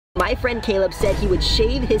My friend Caleb said he would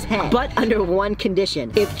shave his head, but under one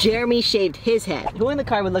condition: if Jeremy shaved his head. Who in the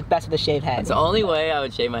car would look best with a shaved head? The only way I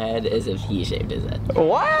would shave my head is if he shaved his head.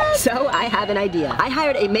 What? So I have an idea. I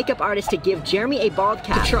hired a makeup artist to give Jeremy a bald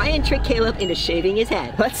cap to try and trick Caleb into shaving his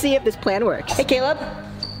head. Let's see if this plan works. Hey Caleb.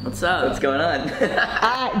 What's up? What's going on?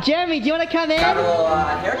 Jeremy, do you want to come in? Got a little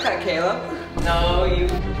haircut, Caleb. No, you.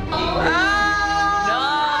 No!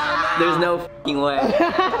 There's no f***ing way.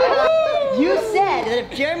 You said that if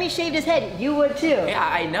Jeremy shaved his head, you would too. Yeah,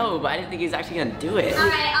 I know, but I didn't think he was actually gonna do it.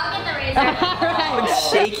 Alright, I'll get the razor. I'm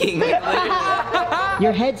shaking. Like,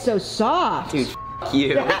 Your head's so soft. dude, f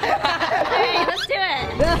you. Alright, let's do it.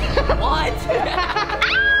 What?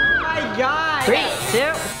 Oh my god. 3, 2.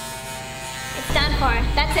 It's done for.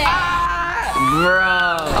 That's it.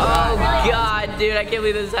 Bro. Oh god, dude, I can't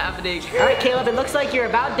believe this is happening. All right, Caleb, it looks like you're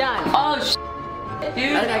about done. Oh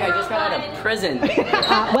dude, I think I just got out of prison.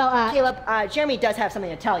 Caleb, Jeremy does have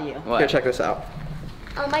something to tell you. What? Here, check this out.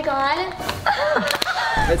 Oh my god.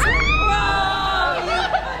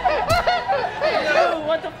 No,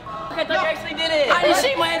 what the f? I thought you actually did it. I didn't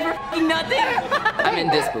shave my head for f***ing nothing. I'm in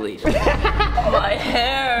disbelief. My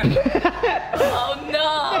hair. Oh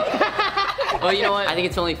no. Well, you know what? I think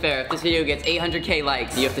it's only fair. If this video gets 800K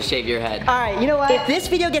likes, you have to shave your head. All right, you know what? If this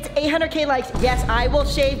video gets 800K likes, yes, I will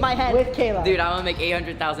shave my head with Caleb. Dude, I want to make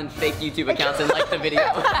 800,000 fake YouTube accounts and like the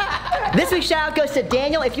video. This week's shout out goes to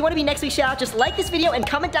Daniel. If you want to be next week's shout out, just like this video and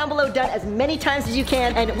comment down below done as many times as you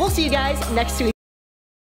can. And we'll see you guys next week.